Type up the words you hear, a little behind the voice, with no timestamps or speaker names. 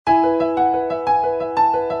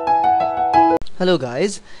Hello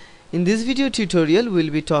guys, in this video tutorial we'll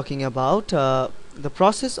be talking about the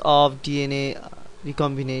process of DNA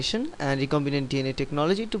recombination and recombinant DNA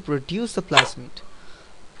technology to produce a plasmid.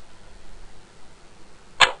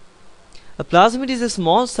 A plasmid is a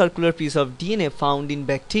small circular piece of DNA found in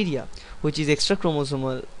bacteria which is extra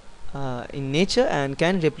chromosomal in nature and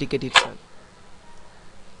can replicate itself.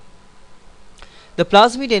 The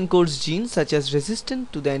plasmid encodes genes such as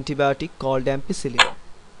resistant to the antibiotic called ampicillin.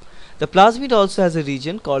 The plasmid also has a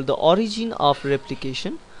region called the origin of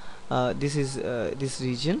replication. This is this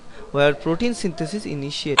region where protein synthesis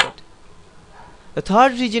initiated. The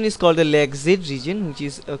third region is called the leg Z region, which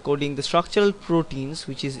is coding the structural proteins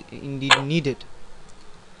which is indeed needed.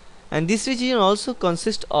 And this region also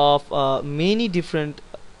consists of many different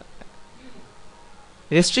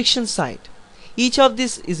restriction sites. Each of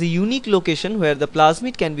these is a unique location where the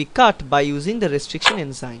plasmid can be cut by using the restriction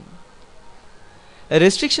enzyme. A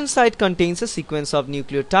restriction site contains a sequence of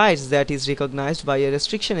nucleotides that is recognized by a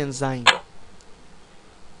restriction enzyme.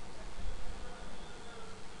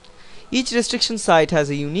 Each restriction site has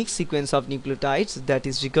a unique sequence of nucleotides that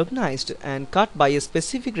is recognized and cut by a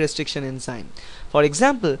specific restriction enzyme. For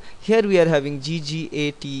example, here we are having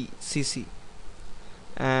GGATCC,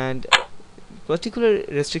 and particular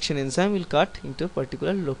restriction enzyme will cut into a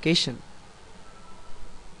particular location.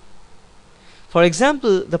 For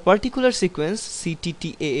example, the particular sequence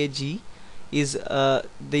CTTAAG is the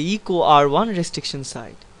EcoR1 restriction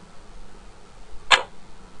site.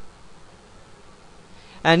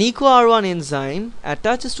 An EcoR1 enzyme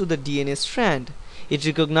attaches to the DNA strand. It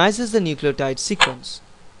recognizes the nucleotide sequence.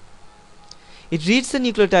 It reads the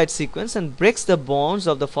nucleotide sequence and breaks the bonds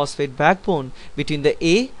of the phosphate backbone between the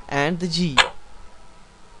A and the G.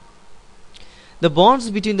 The bonds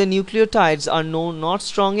between the nucleotides are not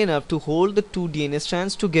strong enough to hold the two DNA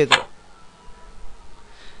strands together.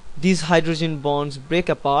 These hydrogen bonds break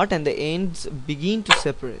apart and the ends begin to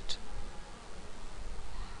separate.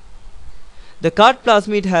 The cut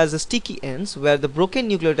plasmid has sticky ends where the broken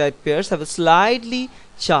nucleotide pairs have a slightly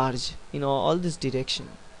charge in all this direction.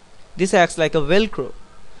 This acts like a velcro.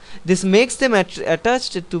 This makes them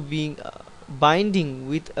attached to being binding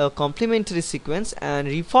with a complementary sequence and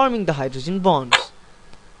reforming the hydrogen bonds.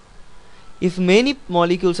 If many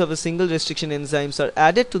molecules of a single restriction enzymes are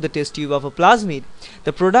added to the test tube of a plasmid,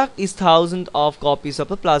 the product is thousands of copies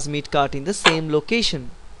of a plasmid cut in the same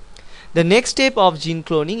location. The next step of gene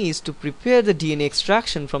cloning is to prepare the DNA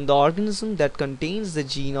extraction from the organism that contains the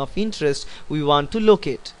gene of interest we want to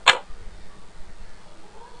locate.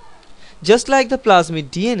 Just like the plasmid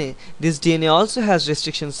DNA, this DNA also has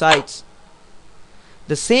restriction sites.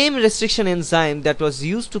 The same restriction enzyme that was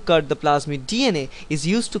used to cut the plasmid DNA is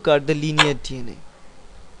used to cut the linear DNA.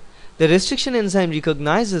 The restriction enzyme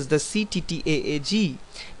recognizes the CTTAAG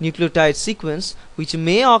nucleotide sequence, which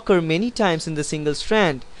may occur many times in the single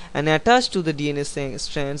strand and attach to the DNA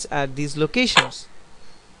strands at these locations.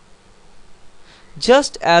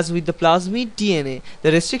 Just as with the plasmid DNA,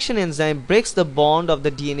 the restriction enzyme breaks the bond of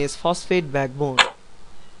the DNA's phosphate backbone.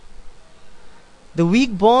 The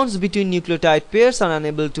weak bonds between nucleotide pairs are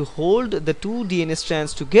unable to hold the two DNA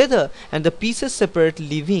strands together and the pieces separate,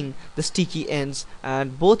 leaving the sticky ends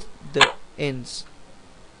at both the ends.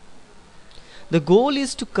 The goal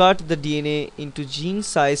is to cut the DNA into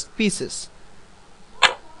gene-sized pieces.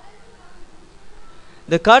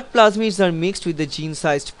 The cut plasmids are mixed with the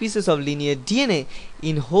gene-sized pieces of linear DNA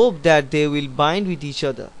in hope that they will bind with each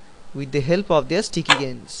other with the help of their sticky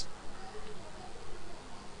ends.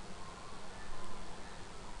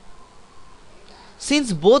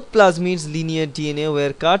 Since both plasmids' linear DNA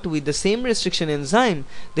were cut with the same restriction enzyme,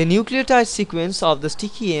 the nucleotide sequence of the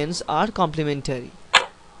sticky ends are complementary.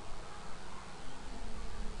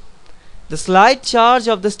 The slight charge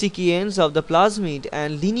of the sticky ends of the plasmid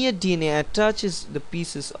and linear DNA attaches the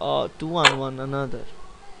pieces to one another.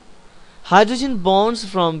 Hydrogen bonds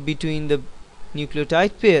from between the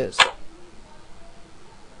nucleotide pairs.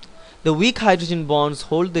 The weak hydrogen bonds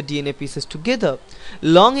hold the DNA pieces together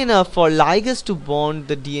long enough for ligands to bond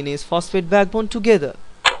the DNA's phosphate backbone together.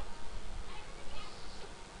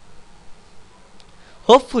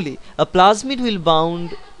 Hopefully, a plasmid will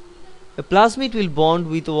bond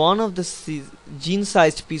with one of the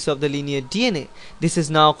gene-sized piece of the linear DNA. This is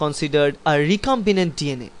now considered a recombinant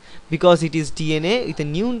DNA because it is DNA with a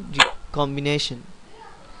new combination.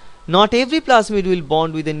 Not every plasmid will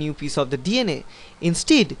bond with a new piece of the DNA.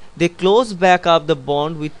 Instead, they close back up the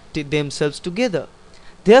bond with themselves together.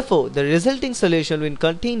 Therefore, the resulting solution will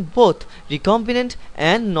contain both recombinant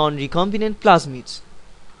and non-recombinant plasmids.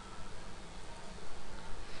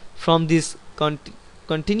 From this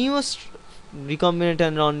continuous recombinant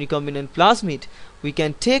and non-recombinant plasmid, we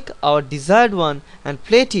can take our desired one and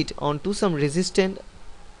plate it onto some resistant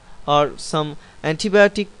or some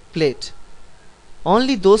antibiotic plate.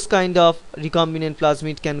 Only those kind of recombinant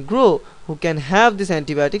plasmid can grow who can have this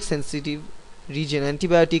antibiotic sensitive region,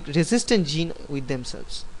 antibiotic resistant gene with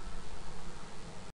themselves.